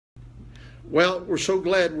Well, we're so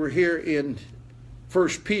glad we're here in 1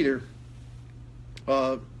 Peter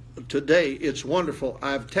today. It's wonderful.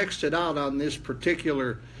 I've texted out on this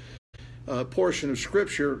particular portion of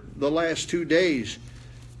Scripture the last 2 days.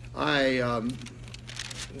 I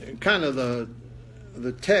kind of the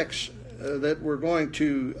text that we're going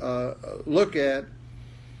to look at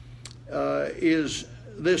is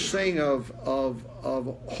this thing of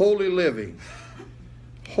holy living.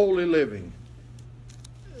 Holy living.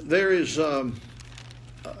 There is a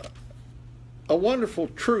wonderful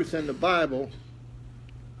truth in the Bible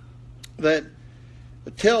that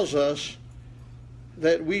tells us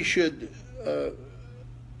that we should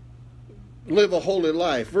live a holy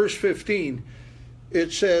life. Verse 15,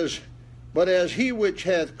 it says, "But as he which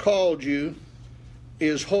hath called you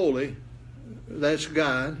is holy," that's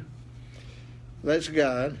God,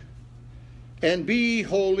 "and be ye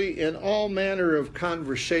holy in all manner of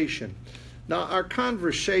conversation." Now, our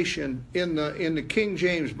conversation in the King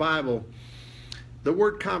James Bible, the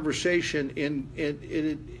word conversation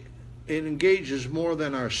it engages more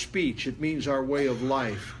than our speech. It means our way of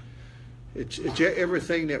life. It's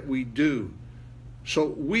everything that we do.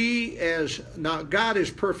 So now God is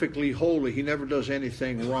perfectly holy. He never does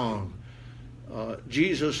anything wrong.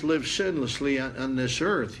 Jesus lived sinlessly on this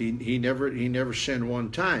earth. He never sinned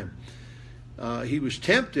one time. He was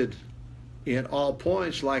tempted in all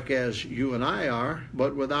points, like as you and I are,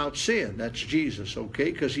 but without sin. That's Jesus,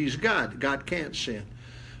 okay? Because he's God. God can't sin.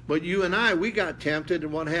 But you and I, we got tempted,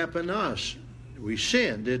 and what happened to us? We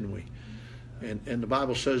sinned, didn't we? And the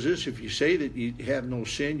Bible says this: if you say that you have no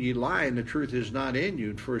sin, you lie, and the truth is not in you.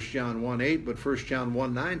 In 1 John 1:8, but 1 John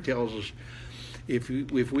 1:9 tells us, if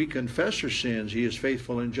we confess our sins, he is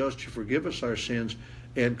faithful and just to forgive us our sins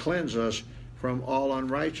and cleanse us from all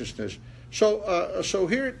unrighteousness. So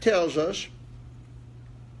here it tells us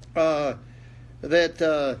that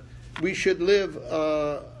we should live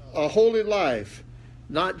a holy life,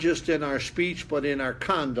 not just in our speech, but in our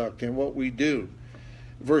conduct and what we do.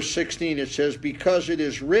 Verse 16, it says, "Because it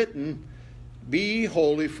is written, be ye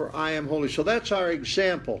holy, for I am holy." So that's our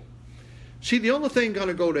example. See, the only thing going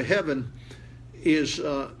to go to heaven is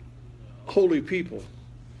holy people.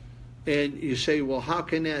 And you say, well, how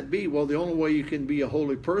can that be? Well, the only way you can be a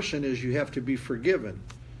holy person is you have to be forgiven.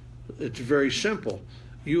 It's very simple.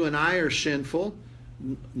 You and I are sinful.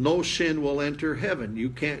 No sin will enter heaven. You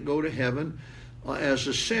can't go to heaven as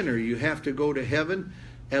a sinner. You have to go to heaven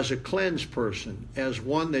as a cleansed person, as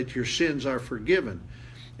one that your sins are forgiven.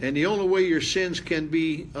 And the only way your sins can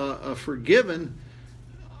be forgiven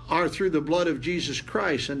are through the blood of Jesus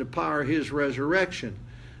Christ and the power of his resurrection.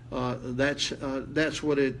 That's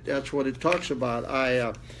what it talks about.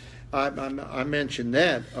 I mentioned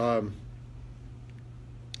that.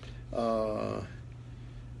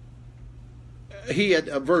 He had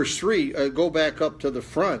verse 3. Go back up to the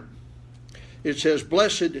front. It says,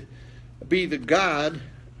 "Blessed be the God."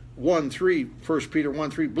 1:3, 1 Peter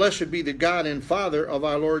 1:3. "Blessed be the God and Father of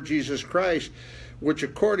our Lord Jesus Christ, which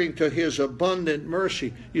according to his abundant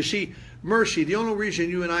mercy." You see, mercy, the only reason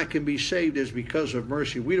you and I can be saved is because of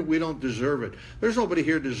mercy. We don't deserve it. There's nobody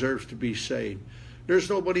here deserves to be saved. There's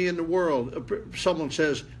nobody in the world. Someone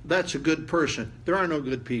says, that's a good person. There are no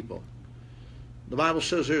good people. The Bible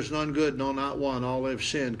says there's none good, no, not one. All have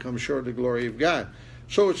sinned, come short of the glory of God.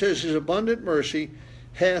 So it says, his abundant mercy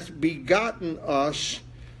hath begotten us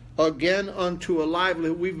again unto a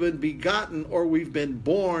lively. We've been begotten, or we've been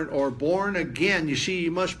born, or born again. You see,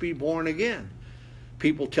 you must be born again.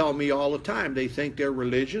 People tell me all the time they think their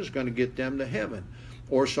religion is going to get them to heaven.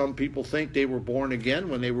 Or some people think they were born again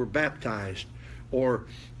when they were baptized, or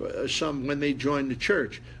some when they joined the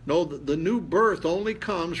church. No, the new birth only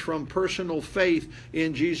comes from personal faith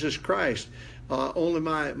in Jesus Christ. Only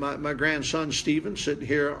my grandson Stephen, sitting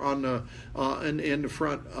here on the in the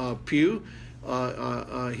front pew,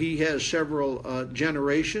 he has several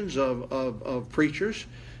generations of preachers.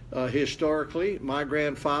 Historically, my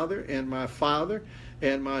grandfather and my father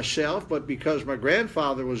and myself, but because my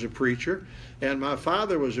grandfather was a preacher and my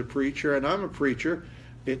father was a preacher and I'm a preacher,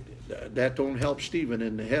 that don't help Stephen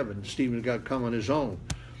into heaven. Stephen's got to come on his own.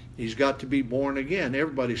 He's got to be born again.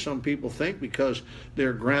 Everybody, some people think because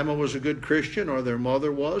their grandma was a good Christian or their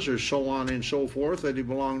mother was, or so on and so forth, that they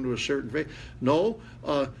belong to a certain faith. No,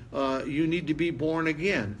 you need to be born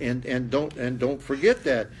again, and don't forget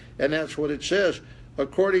that. And that's what it says.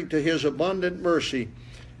 According to his abundant mercy,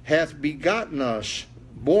 hath begotten us,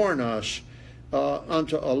 born us,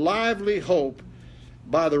 unto a lively hope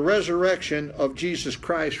by the resurrection of Jesus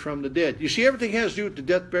Christ from the dead. You see, everything has to do with the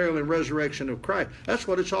death, burial, and resurrection of Christ. That's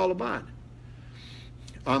what it's all about.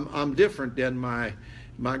 I'm different than my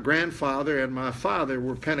my grandfather and my father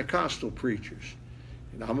were Pentecostal preachers,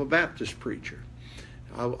 and I'm a Baptist preacher.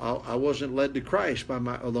 I wasn't led to Christ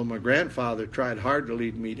although my grandfather tried hard to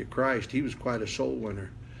lead me to Christ. He was quite a soul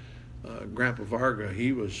winner. Grandpa Varga,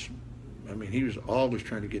 he was always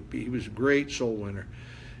trying to get people. He was a great soul winner.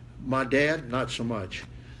 My dad, not so much.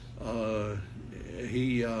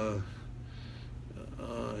 He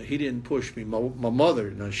didn't push me. My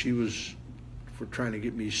mother, now she was for trying to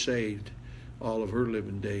get me saved all of her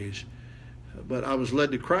living days. But I was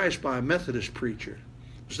led to Christ by a Methodist preacher.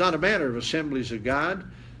 It's not a matter of Assemblies of God,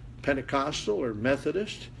 Pentecostal or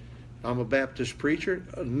Methodist. I'm a Baptist preacher.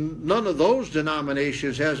 None of those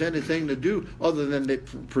denominations has anything to do other than they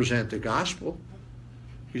present the gospel,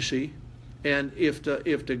 you see. And if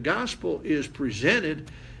the gospel is presented,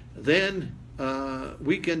 then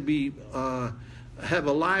we can have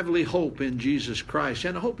a lively hope in Jesus Christ.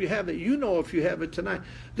 And I hope you have it. You know if you have it tonight.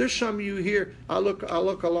 There's some of you here. I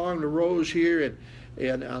look along the rows here,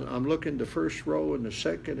 and I'm looking the first row and the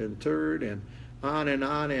second and third and on,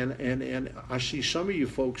 and I see some of you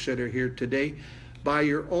folks that are here today by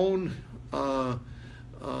your own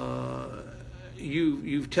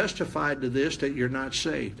you've testified to this that you're not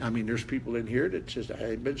saved. I mean, there's people in here that says, I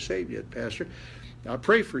haven't been saved yet, Pastor. I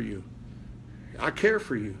pray for you. I care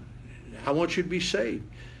for you. I want you to be saved.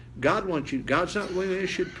 God wants you. God's not willing that you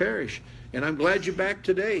should perish. And I'm glad you're back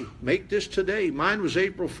today. Make this today. Mine was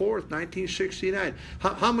April 4th, 1969.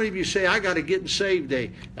 How many of you say, I got a getting saved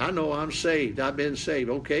day? I know I'm saved. I've been saved.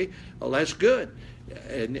 Okay, well, that's good.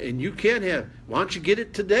 And you can have. Why don't you get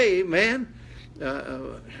it today, man?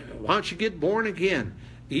 Why don't you get born again?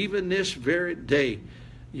 Even this very day,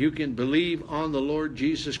 you can believe on the Lord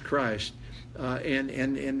Jesus Christ,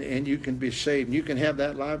 and you can be saved. And you can have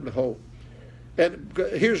that lively hope. And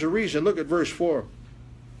here's a reason. Look at verse 4.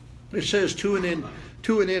 It says, to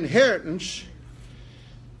an inheritance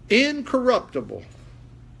incorruptible,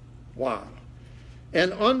 wow,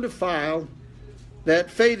 and undefiled, that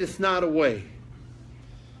fadeth not away,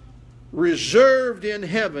 reserved in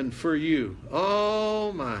heaven for you.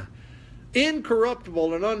 Oh my.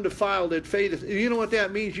 Incorruptible and undefiled, that fadeth. You know what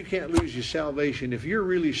that means? You can't lose your salvation. If you're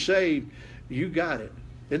really saved, you got it.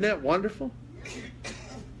 Isn't that wonderful?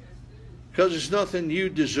 Because it's nothing you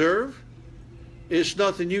deserve. It's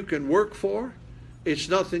nothing you can work for. It's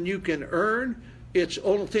nothing you can earn. It's the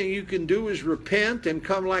only thing you can do is repent and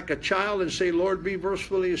come like a child and say, Lord, be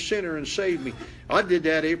mercifully a sinner and save me. I did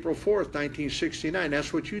that April 4th, 1969.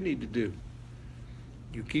 That's what you need to do.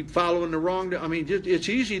 You keep following the wrong. I mean, it's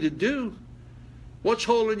easy to do. What's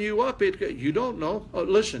holding you up? You don't know.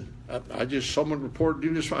 Listen, someone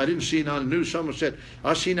reported this. I didn't see it on the news. Someone said,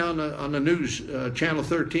 I seen on the news, Channel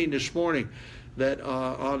 13 this morning, that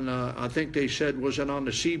I think they said, was it on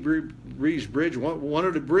the Sea Breeze Bridge? One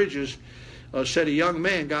of the bridges said a young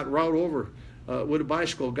man got run over with a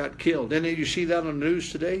bicycle, got killed. Didn't you see that on the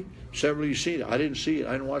news today? Several of you seen it. I didn't see it.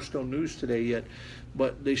 I didn't watch no news today yet,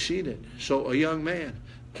 but they seen it. So a young man.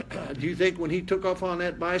 Do you think when he took off on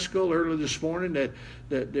that bicycle early this morning, that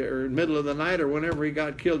or in the middle of the night or whenever he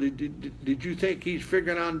got killed, did you think he's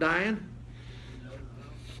figuring on dying?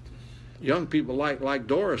 Young people like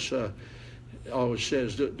Doris always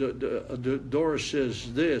says. Doris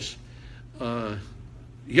says this: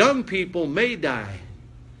 young people may die,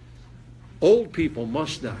 old people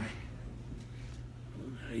must die.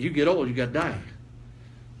 You get old, you got to die.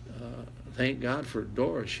 Thank God for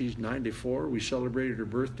Doris. She's 94. We celebrated her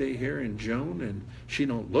birthday here in June, and she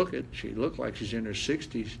don't look it. She looked like she's in her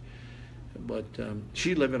 60s. But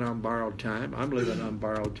she's living on borrowed time. I'm living on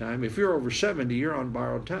borrowed time. If you're over 70, you're on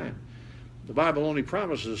borrowed time. The Bible only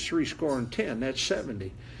promises 70. That's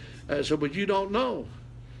 70. But you don't know.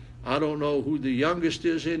 I don't know who the youngest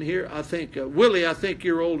is in here. I think, Willie, I think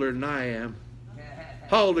you're older than I am.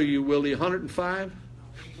 How old are you, Willie? 105?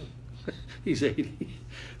 He's 80.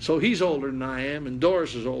 So he's older than I am, and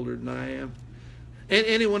Doris is older than I am. And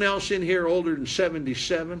anyone else in here older than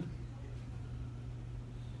 77?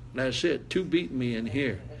 That's it. 2 beating me in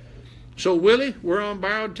here. So, Willie, we're on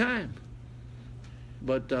borrowed time.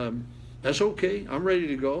 But that's okay. I'm ready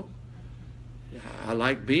to go. I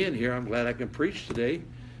like being here. I'm glad I can preach today.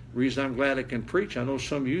 The reason I'm glad I can preach, I know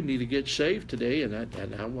some of you need to get saved today, and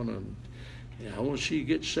I want to see you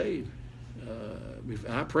get saved.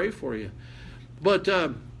 I pray for you. But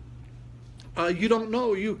you don't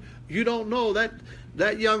know. You don't know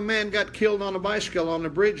that young man got killed on a bicycle on the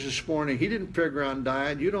bridge this morning. He didn't figure on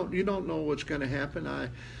dying. You don't know what's going to happen.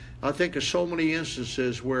 I think of so many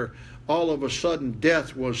instances where all of a sudden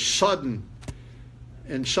death was sudden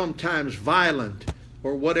and sometimes violent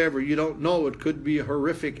or whatever. You don't know. It could be a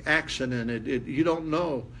horrific accident. You don't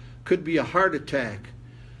know. Could be a heart attack.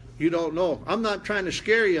 You don't know. I'm not trying to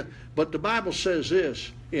scare you, but the Bible says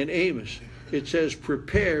this in Amos. It says,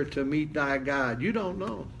 prepare to meet thy God. You don't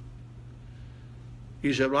know.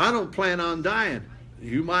 He said, well, I don't plan on dying.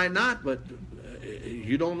 You might not, but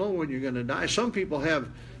you don't know when you're going to die. Some people have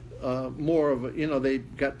more of a, they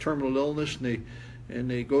got terminal illness, and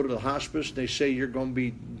they go to the hospice, and they say you're going to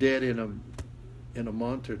be dead in a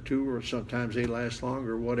month or two, or sometimes they last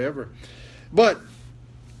longer, or whatever. But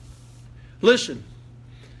listen,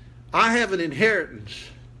 I have an inheritance,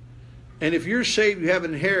 and if you're saved, you have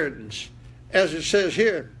an inheritance. As it says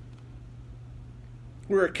here,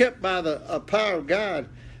 we are kept by the power of God.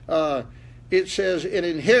 It says in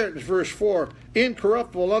inheritance, verse 4,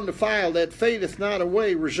 incorruptible, undefiled, that fadeth not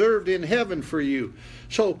away, reserved in heaven for you.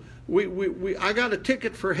 So I got a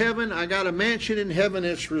ticket for heaven. I got a mansion in heaven.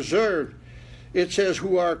 It's reserved. It says,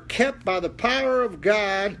 who are kept by the power of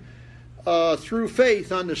God through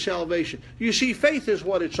faith unto salvation. You see, faith is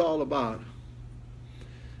what it's all about.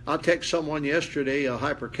 I text someone yesterday, a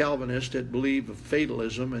hyper-Calvinist that believed in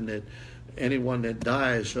fatalism, and that anyone that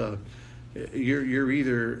dies, you're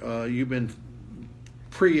either you've been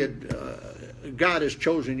God has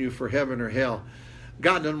chosen you for heaven or hell.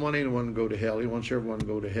 God doesn't want anyone to go to hell. He wants everyone to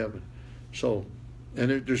go to heaven. So,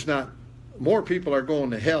 and there's not more people are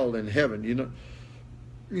going to hell than heaven.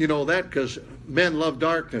 You know that because men love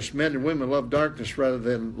darkness. Men and women love darkness rather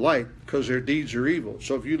than light because their deeds are evil.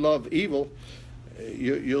 So if you love evil,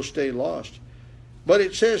 you'll stay lost. But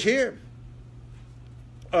it says here,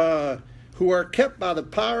 who are kept by the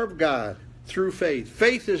power of God through faith.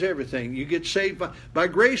 Faith is everything. You get saved by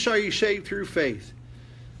grace. Are you saved through faith?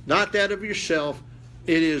 Not that of yourself.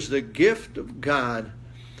 It is the gift of God,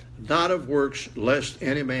 not of works, lest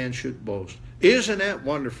any man should boast. Isn't that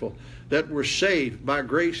wonderful that we're saved by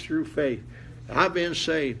grace through faith? I've been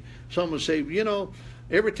saved. Someone say,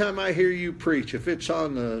 every time I hear you preach, if it's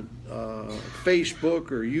on the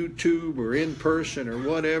Facebook or YouTube or in person or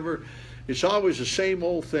whatever, it's always the same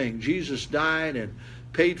old thing. Jesus died and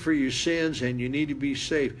paid for your sins and you need to be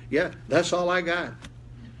saved. Yeah, that's all I got.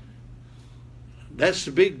 That's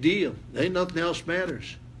the big deal. Ain't nothing else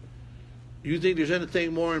matters. You think there's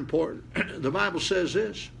anything more important? The Bible says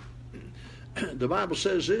this. The Bible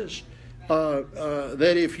says this.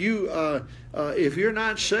 That if you're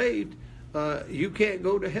not saved, you can't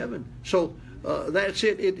go to heaven. So that's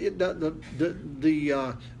it.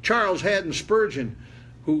 The Charles Haddon Spurgeon,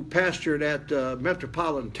 who pastored at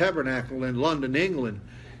Metropolitan Tabernacle in London, England,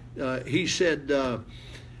 he said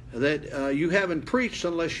that you haven't preached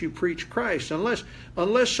unless you preach Christ.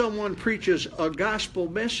 Unless someone preaches a gospel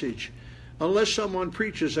message. Unless someone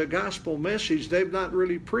preaches a gospel message, they've not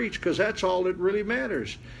really preached, because that's all that really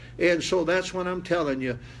matters. And so that's what I'm telling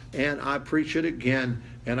you. And I preach it again,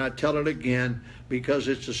 and I tell it again, because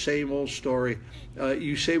it's the same old story.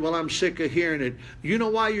 You say, well, I'm sick of hearing it. You know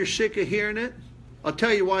why you're sick of hearing it? I'll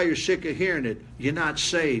tell you why you're sick of hearing it. You're not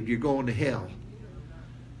saved. You're going to hell.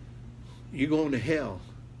 You're going to hell.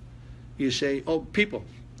 You say, oh, people,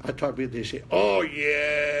 I talk about, they say, oh,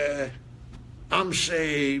 yeah, I'm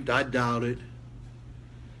saved. I doubt it.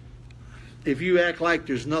 If you act like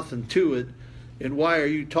there's nothing to it, and why are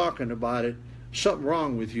you talking about it? Something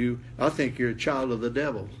wrong with you. I think you're a child of the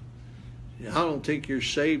devil. I don't think you're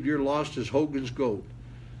saved. You're lost as Hogan's goat.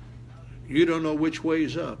 You don't know which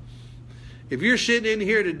way's up. If you're sitting in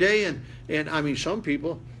here today, and I mean, some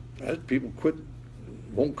people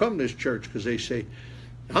won't come to this church because they say,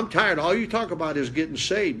 I'm tired. All you talk about is getting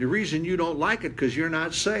saved. The reason you don't like it because you're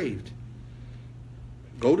not saved.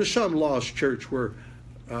 Go to some lost church where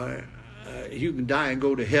you can die and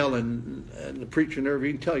go to hell, and the preacher never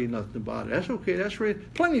even tell you nothing about it. That's okay. That's really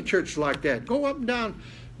plenty of churches like that. Go up and down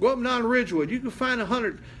Ridgewood. You can find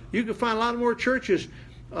 100. You can find a lot more churches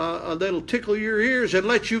that'll tickle your ears and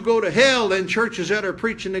let you go to hell than churches that are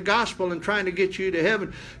preaching the gospel and trying to get you to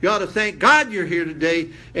heaven. You ought to thank God you're here today,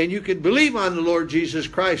 and you can believe on the Lord Jesus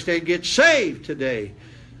Christ and get saved today.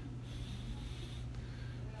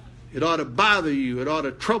 It ought to bother you. It ought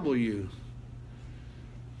to trouble you.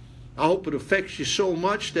 I hope it affects you so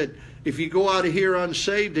much that if you go out of here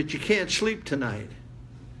unsaved, that you can't sleep tonight.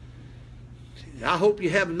 I hope you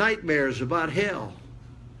have nightmares about hell.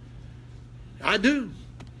 I do.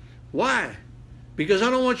 Why? Because I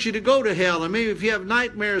don't want you to go to hell. And maybe if you have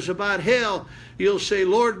nightmares about hell, you'll say,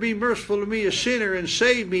 Lord, be merciful to me, a sinner, and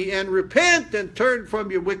save me, and repent and turn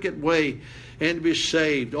from your wicked way and be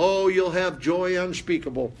saved. Oh, you'll have joy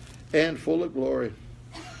unspeakable and full of glory.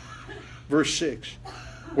 Verse 6,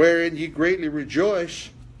 wherein ye greatly rejoice,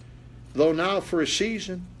 though now for a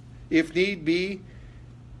season, if need be,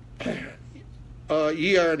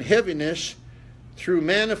 ye are in heaviness through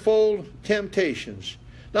manifold temptations.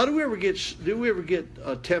 Now, do we ever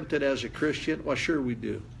get tempted as a Christian? Well, sure we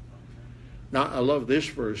do. Now, I love this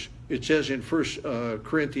verse. It says in 1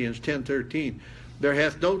 Corinthians 10:13, there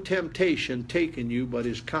hath no temptation taken you, but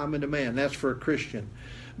is common to man. That's for a Christian.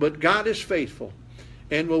 But God is faithful,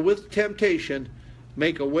 and will with temptation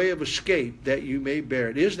make a way of escape that you may bear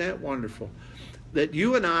it. Isn't that wonderful? That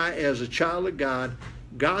you and I, as a child of God,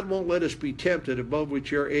 God won't let us be tempted above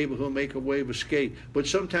which you're able to make a way of escape. But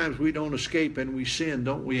sometimes we don't escape and we sin,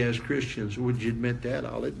 don't we, as Christians? Would you admit that?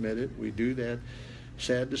 I'll admit it. We do that.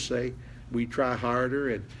 Sad to say. We try harder,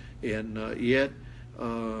 and yet,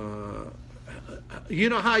 you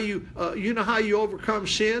know how you overcome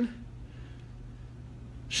sin?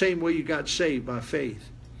 Same way you got saved, by faith.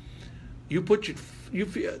 You put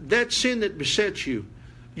that sin that besets you.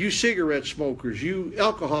 You cigarette smokers, you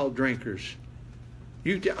alcohol drinkers.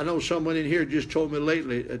 I know someone in here just told me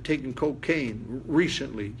lately taking cocaine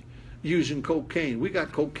recently, using cocaine. We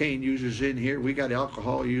got cocaine users in here. We got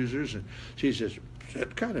alcohol users, and she says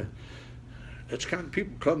that's kind of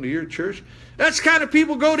people come to your church. That's kind of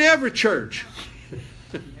people go to every church.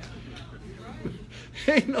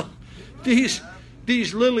 Hey, no, these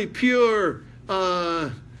lily pure,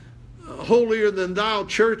 holier than thou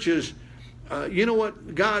churches. You know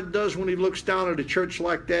what God does when He looks down at a church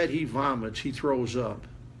like that? He vomits. He throws up.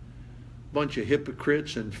 Bunch of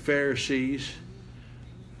hypocrites and Pharisees.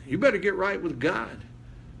 You better get right with God.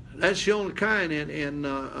 That's the only kind. And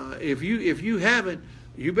if you haven't,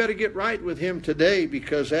 you better get right with Him today,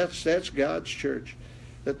 because that's God's church.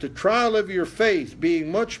 That the trial of your faith,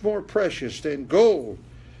 being much more precious than gold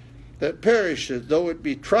that perisheth, though it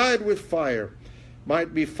be tried with fire,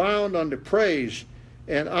 might be found unto praise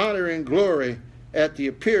and honor and glory at the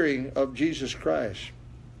appearing of Jesus Christ.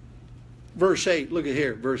 Verse 8, look at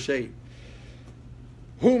here, verse 8.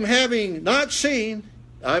 Whom having not seen,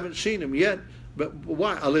 I haven't seen Him yet, but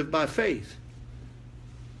why? I live by faith.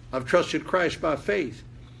 I've trusted Christ by faith.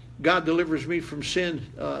 God delivers me from sin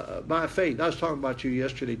by faith. I was talking about you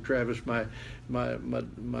yesterday, Travis. My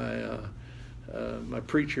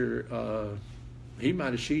preacher, he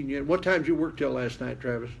might have seen you. What time did you work till last night,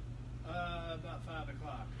 Travis? About 5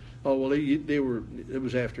 o'clock. Oh well, they were. It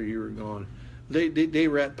was after you were gone. They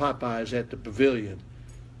were at Popeyes at the pavilion.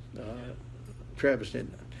 Travis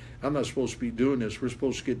didn't. I'm not supposed to be doing this. We're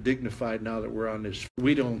supposed to get dignified now that we're on this.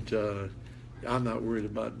 We don't. I'm not worried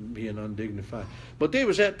about being undignified. But they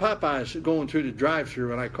was at Popeyes going through the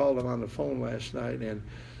drive-thru, and I called them on the phone last night, and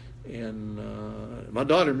my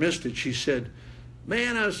daughter missed it. She said,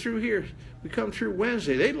 "Man, I was through here. We come through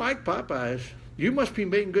Wednesday. They like Popeyes. You must be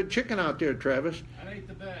making good chicken out there, Travis." I ate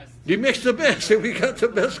the best. You mixed the best, and we got the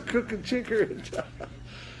best cooking chicken.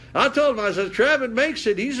 I told him, I said, Travis makes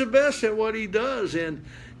it. He's the best at what he does. And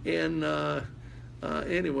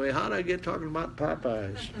anyway, how did I get talking about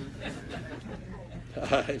Popeyes?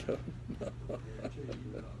 I don't know.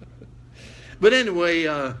 But anyway,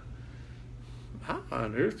 how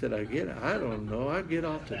on earth did I get it? I don't know. I get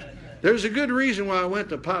off to. There's a good reason why I went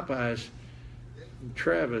to Popeyes.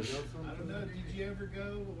 Travis. I don't know. Did you ever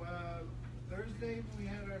go Thursday when we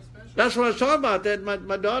had our special? That's what I was talking about. That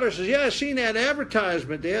my daughter says, "Yeah, I seen that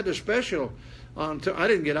advertisement. They had the special on." I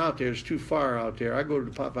didn't get out there; it's too far out there. I go to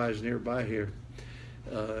the Popeyes nearby here.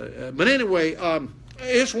 But anyway,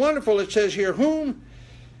 it's wonderful. It says here, "Whom,"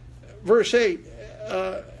 verse 8,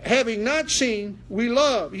 "having not seen, we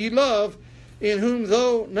love. Ye love, in whom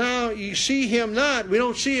though now ye see Him not," we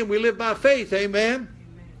don't see Him. We live by faith. Amen.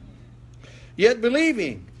 "Yet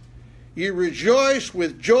believing, ye rejoice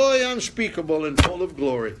with joy unspeakable and full of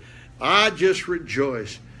glory." I just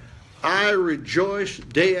rejoice. I rejoice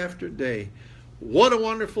day after day. What a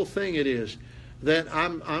wonderful thing it is that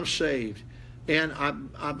I'm saved, and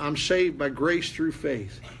I'm saved by grace through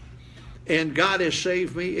faith. And God has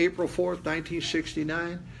saved me April 4th,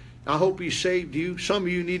 1969. I hope He saved you. Some of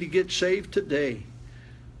you need to get saved today.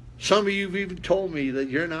 Some of you have even told me that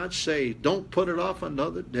you're not saved. Don't put it off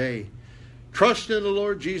another day. Trust in the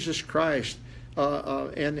Lord Jesus Christ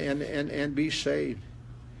and be saved.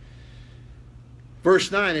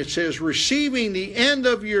 Verse 9, it says, "Receiving the end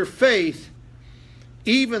of your faith,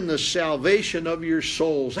 even the salvation of your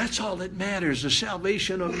souls." That's all that matters, the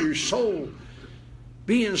salvation of your soul.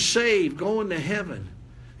 Being saved, going to heaven.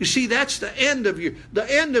 You see, that's the end of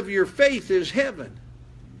your faith is heaven.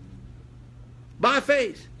 By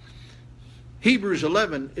faith. Hebrews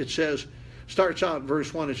 11, it says, starts out in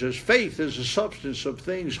verse 1, it says, "Faith is the substance of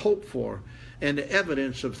things hoped for and the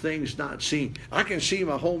evidence of things not seen." I can see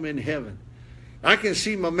my home in heaven. I can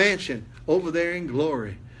see my mansion over there in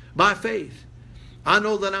glory. By faith. I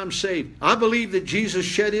know that I'm saved. I believe that Jesus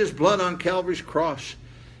shed His blood on Calvary's cross.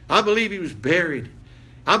 I believe He was buried.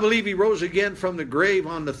 I believe he rose again from the grave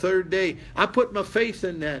on the third day. I put my faith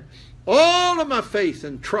in that. All of my faith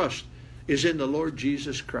and trust is in the Lord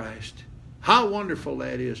Jesus Christ. How wonderful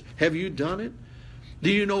that is. Have you done it?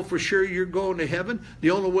 Do you know for sure you're going to heaven?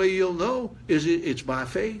 The only way you'll know is it's by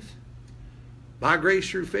faith. By grace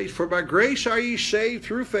through faith. For by grace are ye saved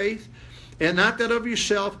through faith, and not that of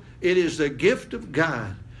yourself. It is the gift of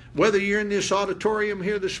God. Whether you're in this auditorium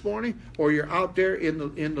here this morning, or you're out there in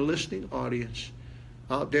the listening audience,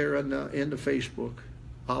 out there in the Facebook,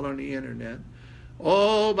 out on the internet.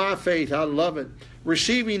 All by faith. I love it.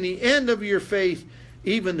 Receiving the end of your faith,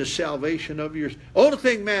 even the salvation of yours. Only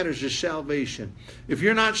thing matters is salvation. If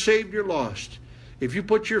you're not saved, you're lost. If you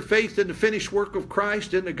put your faith in the finished work of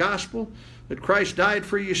Christ, in the gospel, that Christ died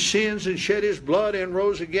for your sins and shed his blood and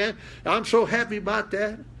rose again, I'm so happy about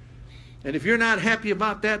that. And if you're not happy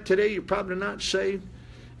about that today, you're probably not saved.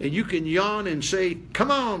 And you can yawn and say,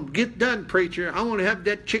 come on, get done, preacher. I want to have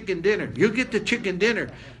that chicken dinner. You'll get the chicken dinner.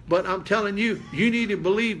 But I'm telling you, you need to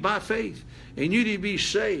believe by faith. And you need to be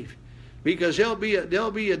saved. Because there'll be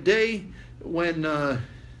a day when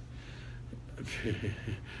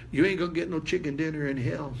you ain't gonna get no chicken dinner in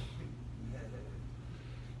hell.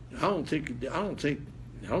 I don't think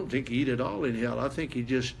you eat it all in hell. I think you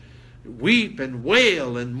just weep and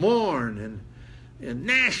wail and mourn and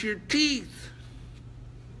gnash your teeth,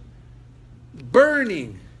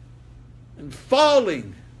 burning and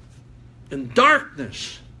falling and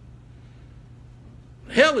darkness.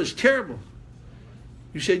 Hell is terrible.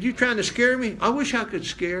 You said, you trying to scare me? I wish I could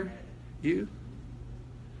scare you.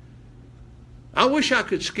 I wish I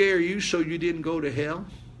could scare you so you didn't go to hell.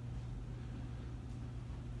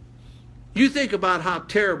 You think about how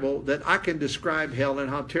terrible that I can describe hell, and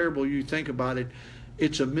how terrible you think about it.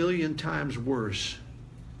 It's 1,000,000 times worse.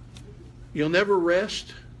 You'll never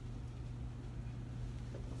rest.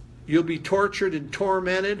 You'll be tortured and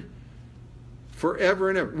tormented forever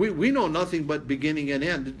and ever. We know nothing but beginning and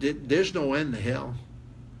end. There's no end to hell.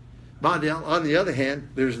 But on the other hand,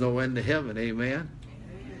 there's no end to heaven. Amen.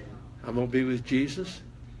 I'm going to be with Jesus.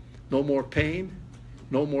 No more pain.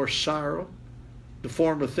 No more sorrow. The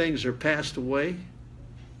former things are passed away.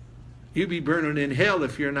 You'll be burning in hell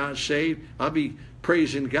if you're not saved. I'll be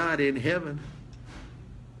praising God in heaven.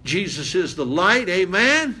 Jesus is the light.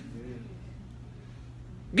 Amen.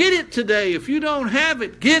 Get it today. If you don't have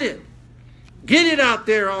it, get it. Get it out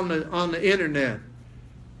there on the internet.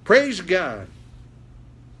 Praise God.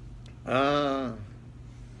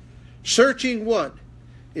 Searching what?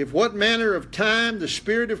 If what manner of time the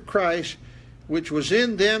Spirit of Christ, which was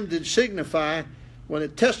in them, did signify, when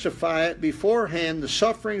it testifieth beforehand the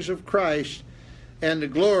sufferings of Christ and the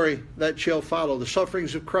glory that shall follow. The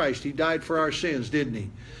sufferings of Christ. He died for our sins, didn't he?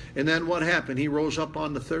 And then what happened? He rose up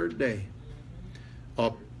on the third day.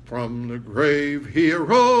 Up from the grave he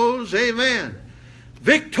arose. Amen.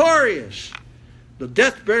 Victorious. The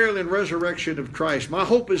death, burial, and resurrection of Christ. My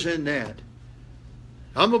hope is in that.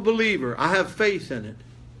 I'm a believer. I have faith in it.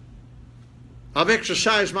 I've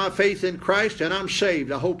exercised my faith in Christ, and I'm saved.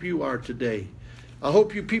 I hope you are today. I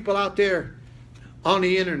hope you people out there on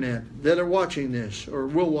the internet that are watching this, or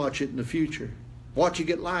will watch it in the future. Watching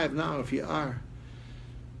it live now if you are.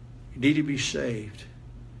 You need to be saved.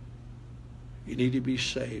 You need to be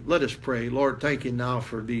saved. Let us pray. Lord, thank you now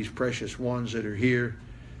for these precious ones that are here.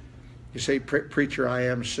 You say, preacher, I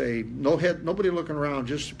am saved. Nobody looking around,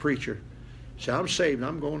 just the preacher. Say, I'm saved.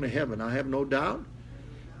 I'm going to heaven. I have no doubt.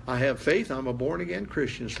 I have faith. I'm a born-again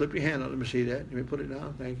Christian. Slip your hand out. Let me see that. You may put it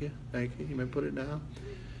down. Thank you. Thank you. You may put it down.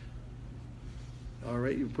 All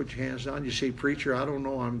right. You put your hands down. You say, preacher, I don't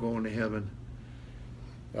know I'm going to heaven.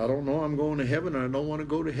 I don't know I'm going to heaven, and I don't want to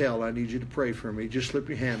go to hell. I need you to pray for me. Just slip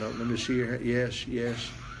your hand up. Let me see your hand. Yes, yes,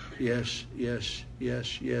 yes, yes,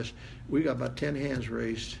 yes, yes. We got about 10 hands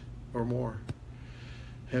raised or more.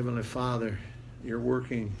 Heavenly Father, you're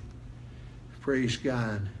working. Praise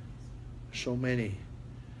God. So many.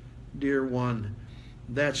 Dear one,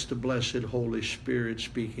 that's the blessed Holy Spirit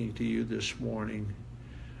speaking to you this morning.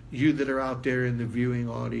 You that are out there in the viewing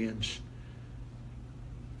audience,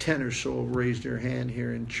 10 or so have raised their hand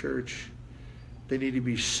here in church. They need to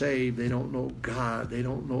be saved. They don't know God. They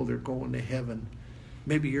don't know they're going to heaven.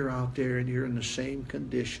 Maybe you're out there and you're in the same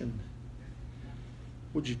condition.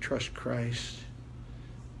 Would you trust Christ?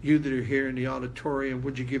 You that are here in the auditorium,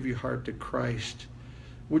 would you give your heart to Christ?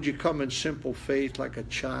 Would you come in simple faith like a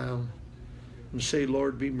child and say,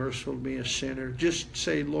 Lord, be merciful to me, a sinner? Just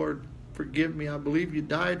say, Lord, forgive me. I believe you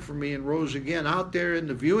died for me and rose again. Out there in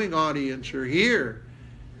the viewing audience or here,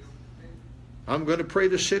 I'm going to pray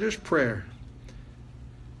the sinner's prayer.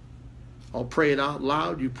 I'll pray it out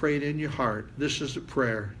loud. You pray it in your heart. This is the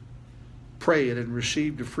prayer. pray it and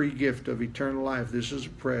receive the free gift of eternal life. This is a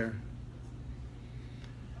prayer.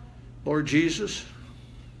 Lord Jesus,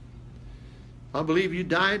 I believe you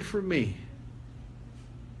died for me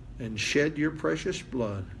and shed your precious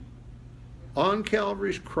blood on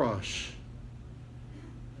Calvary's cross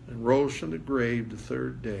and rose from the grave the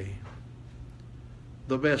third day.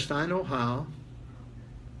 The best I know how,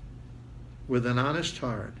 with an honest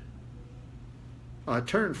heart, I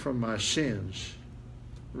turn from my sins,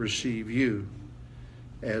 receive you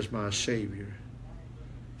as my Savior.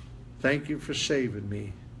 Thank you for saving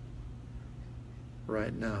me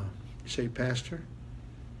right now. You say, Pastor,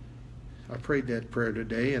 I prayed that prayer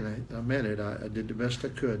today and I meant it. I did the best I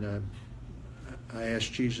could. And I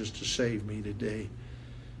asked Jesus to save me today.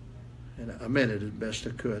 And I meant it as best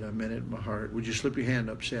I could. I meant it in my heart. Would you slip your hand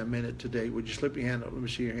up? Say, I meant it today. Would you slip your hand up? Let me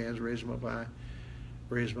see your hands. Raise them up high.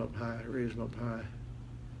 Raise them up high. Raise them up high.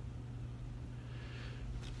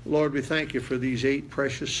 Lord, we thank you for these 8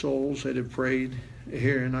 precious souls that have prayed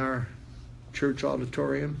here in our church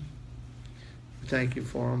auditorium. We thank you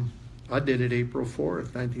for them. I did it April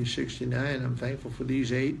 4th, 1969. I'm thankful for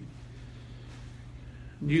these 8.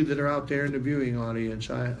 You that are out there in the viewing audience,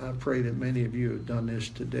 I pray that many of you have done this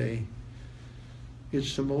today.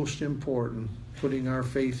 It's the most important, putting our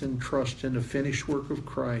faith and trust in the finished work of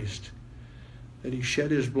Christ, that he shed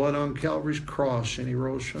his blood on Calvary's cross and he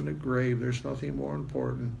rose from the grave. There's nothing more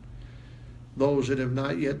important. Those that have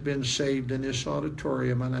not yet been saved in this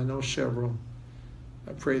auditorium, and I know several,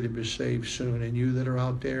 I pray they be saved soon. And you that are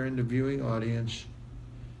out there in the viewing audience,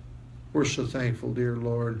 we're so thankful, dear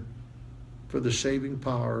Lord, for the saving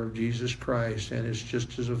power of Jesus Christ, and it's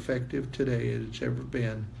just as effective today as it's ever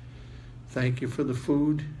been. Thank you for the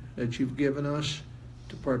food that you've given us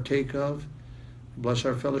to partake of. Bless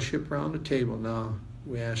our fellowship around the table now.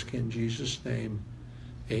 We ask in Jesus' name,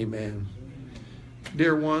 amen.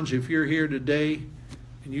 Dear ones, if you're here today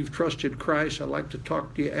and you've trusted Christ, I'd like to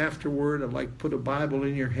talk to you afterward. I'd like to put a Bible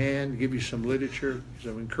in your hand, give you some literature,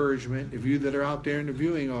 some encouragement. If you that are out there in the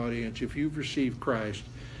viewing audience, if you've received Christ,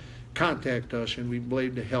 contact us and we'd be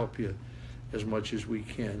glad to help you as much as we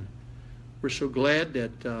can. We're so glad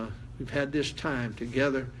that we've had this time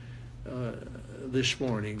together this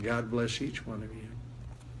morning. God bless each one of you.